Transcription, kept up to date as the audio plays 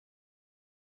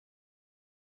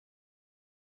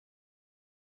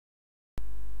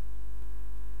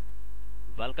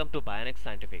Welcome to Bionic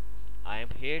Scientific. I am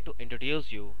here to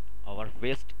introduce you our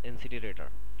waste incinerator.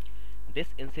 This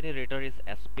incinerator is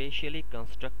especially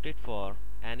constructed for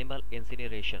animal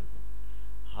incineration.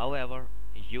 However,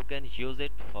 you can use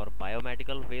it for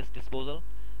biomedical waste disposal,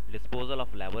 disposal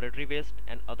of laboratory waste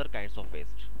and other kinds of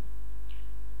waste.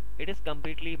 It is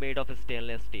completely made of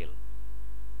stainless steel,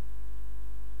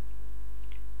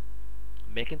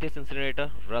 making this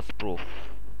incinerator rust proof.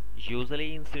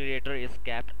 Usually incinerator is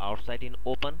kept outside in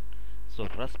open, so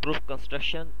rust proof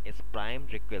construction is prime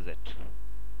requisite.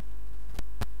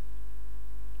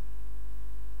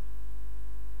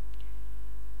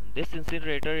 This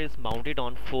incinerator is mounted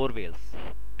on 4 wheels,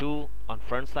 2 on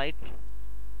front side,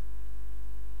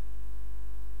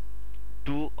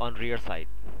 2 on rear side.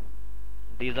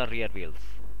 These are rear wheels.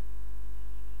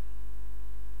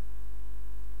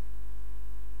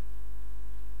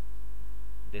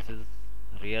 This is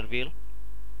rear wheel.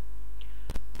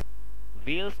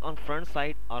 Wheels on front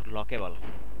side are lockable.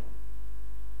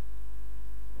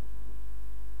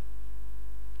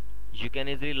 You can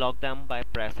easily lock them by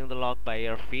pressing the lock by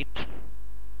your feet.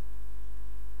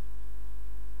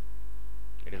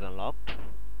 It is unlocked.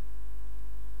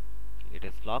 It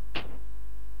is locked.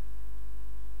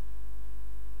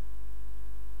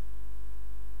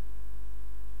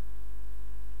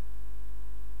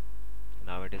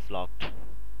 Now it is locked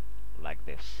like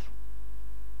this.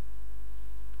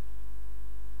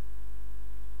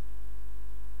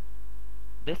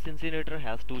 This incinerator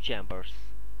has 2 chambers.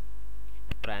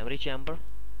 Primary chamber.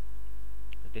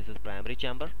 This is primary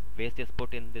chamber. Waste is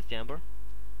put in this chamber.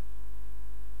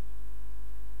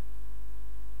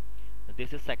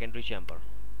 This is secondary chamber.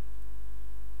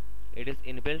 It is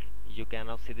inbuilt. You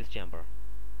cannot see this chamber.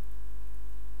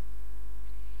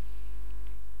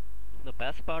 The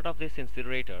best part of this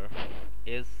incinerator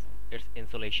is its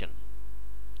insulation.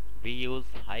 We use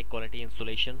high quality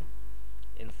insulation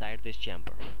inside this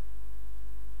chamber.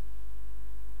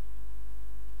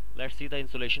 Let's see the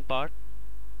insulation part.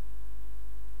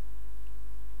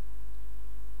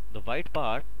 The white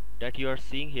part that you are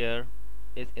seeing here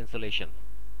is insulation.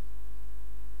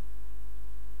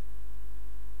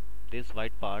 This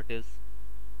white part is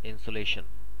insulation.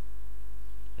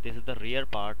 This is the rear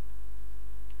part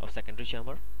of secondary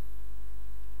chamber.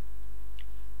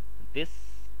 This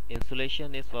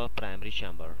insulation is for primary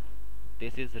chamber.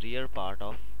 This is rear part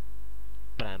of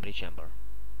primary chamber.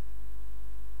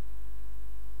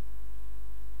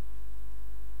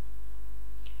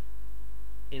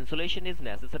 Insulation is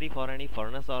necessary for any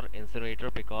furnace or incinerator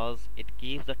because it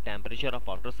keeps the temperature of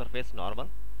outer surface normal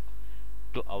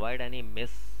to avoid any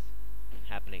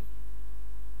happening.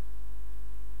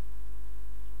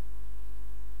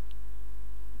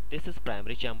 This is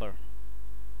primary chamber.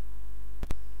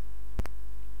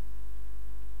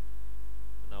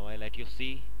 Now I let you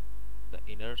see the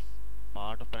inner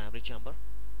part of primary chamber.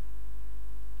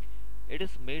 It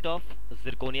is made of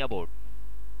zirconia board.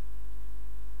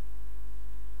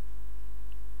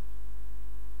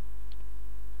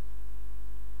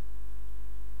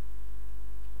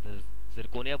 The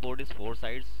zirconia board is 4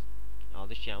 sides on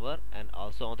this chamber and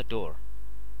also on the door.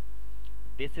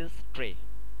 This is tray.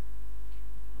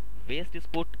 Waste is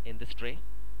put in this tray.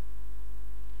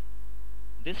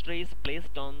 This tray is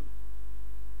placed on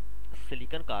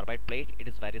silicon carbide plate. It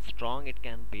is very strong. It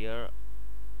can bear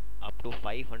up to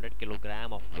 500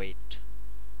 kg of weight.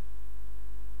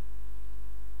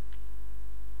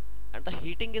 And the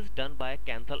heating is done by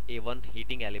Canthal A1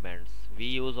 heating elements. We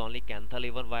use only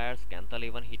Canthal A1 wires, Canthal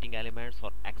A1 heating elements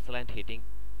for excellent heating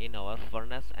in our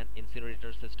furnace and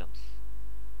incinerator systems.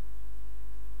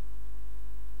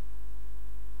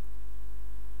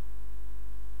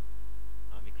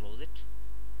 Now we close it.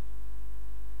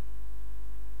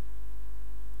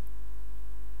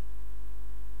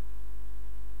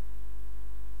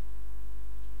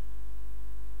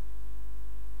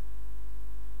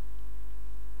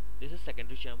 This is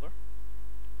secondary chamber.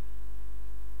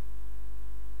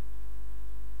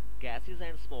 Gases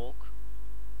and smoke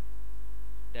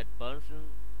that burns in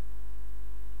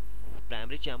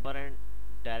primary chamber and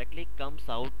directly comes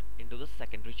out into the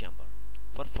secondary chamber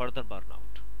for further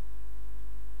burnout.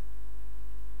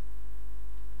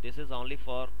 This is only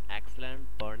for excellent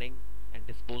burning and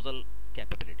disposal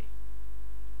capability.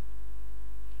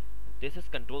 This is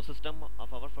control system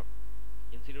of our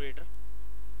incinerator.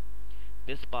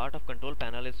 This part of control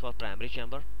panel is for primary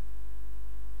chamber.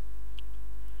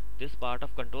 This part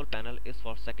of control panel is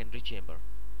for secondary chamber.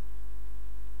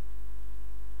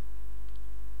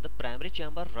 The primary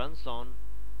chamber runs on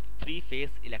 3-phase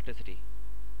electricity.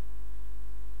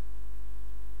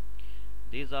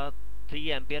 These are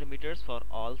 3 ampere meters for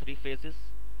all 3 phases,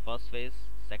 first phase,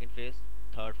 second phase,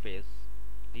 third phase.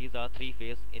 These are three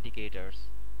phase indicators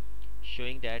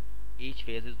showing that each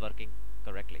phase is working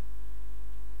correctly.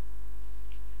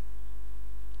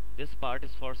 This part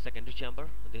is for secondary chamber.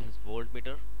 This is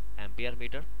voltmeter, ampere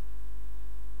meter,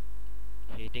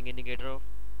 heating indicator,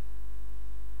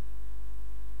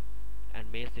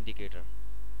 and mains indicator.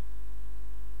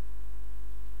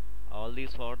 All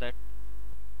these for that.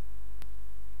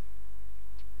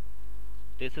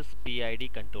 This is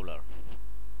PID controller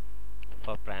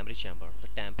for primary chamber. The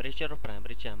temperature of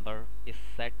primary chamber is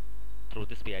set through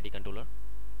this PID controller.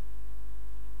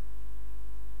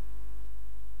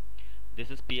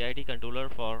 This is PID controller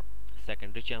for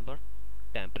secondary chamber.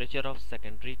 Temperature of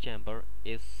secondary chamber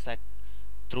is set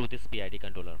through this PID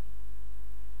controller.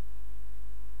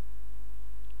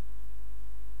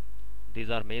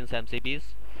 These are mains MCBs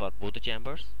for both the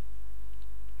chambers.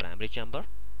 Primary chamber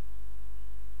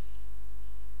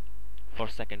for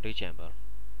secondary chamber.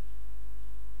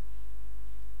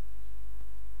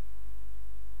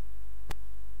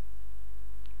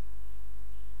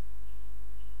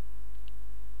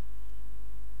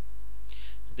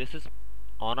 This is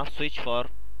on-off switch for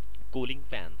cooling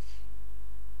fans.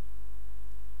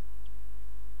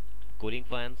 Cooling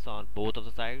fans on both of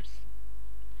the sides.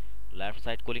 Left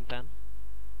side cooling fan,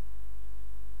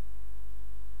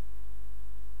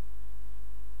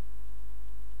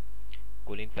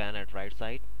 cooling fan at right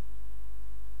side.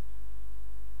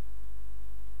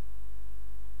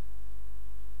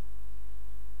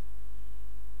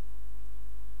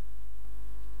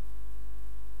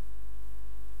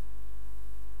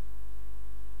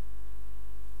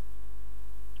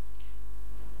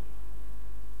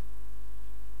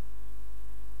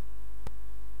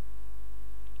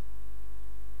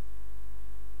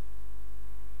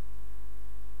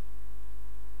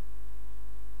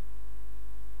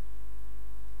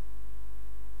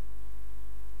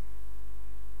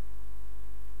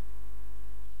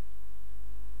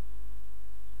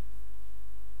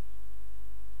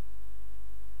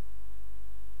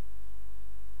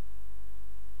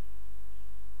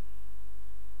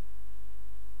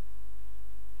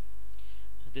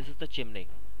 This is the chimney.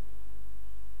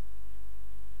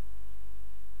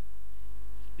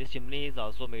 This chimney is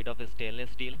also made of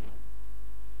stainless steel.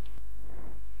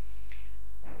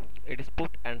 It is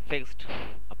put and fixed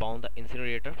upon the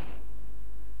incinerator.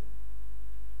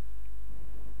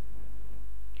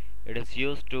 It is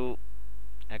used to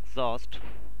exhaust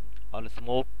all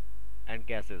smoke and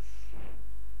gases.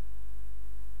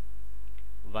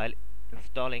 While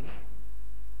installing,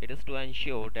 it is to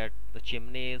ensure that the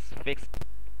chimney is fixed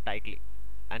tightly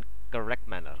and correct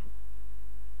manner.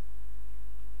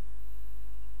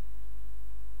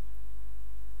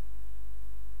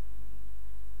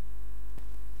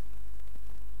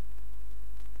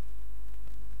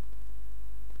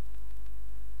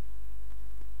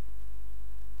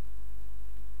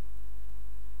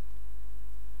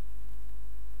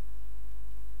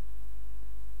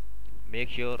 Make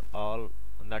sure all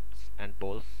nuts and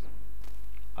bolts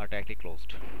are tightly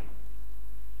closed.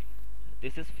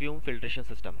 This is fume filtration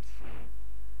systems.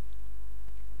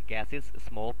 Gases,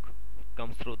 smoke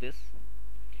comes through this.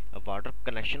 A water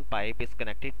connection pipe is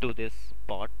connected to this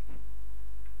pot.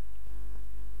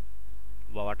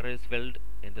 Water is filled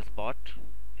in this pot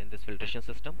in this filtration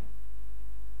system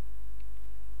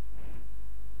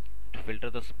to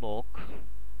filter the smoke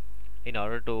in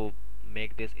order to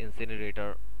make this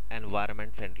incinerator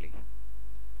environment friendly.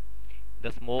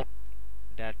 The smoke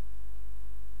that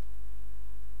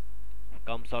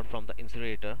comes out from the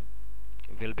incinerator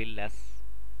will be less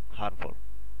harmful.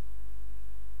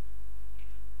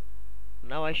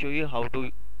 Now I show you how to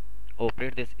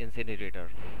operate this incinerator.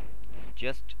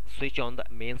 Just switch on the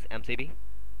mains MCB.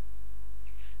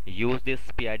 Use this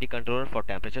PID controller for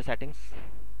temperature settings.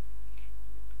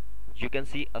 You can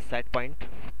see a set point.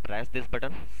 Press this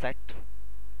button, set.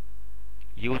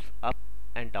 Use up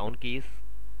and down keys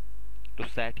to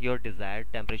set your desired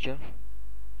temperature.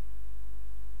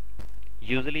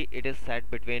 Usually it is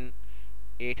set between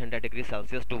 800 degrees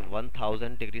Celsius to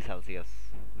 1000 degrees Celsius.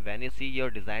 When you see your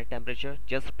desired temperature,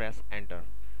 just press enter.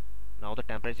 Now the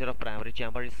temperature of primary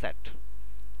chamber is set.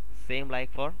 Same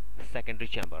like for secondary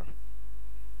chamber.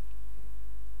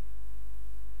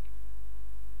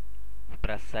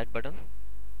 Press set button.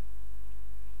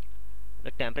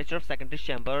 The temperature of secondary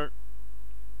chamber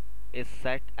is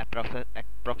set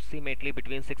approximately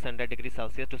between 600 degrees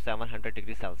Celsius to 700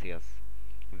 degrees Celsius.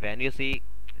 When you see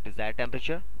desired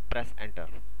temperature, press enter.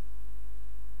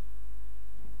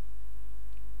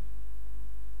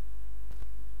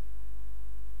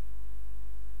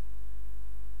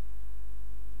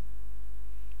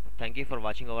 Thank you for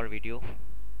watching our video.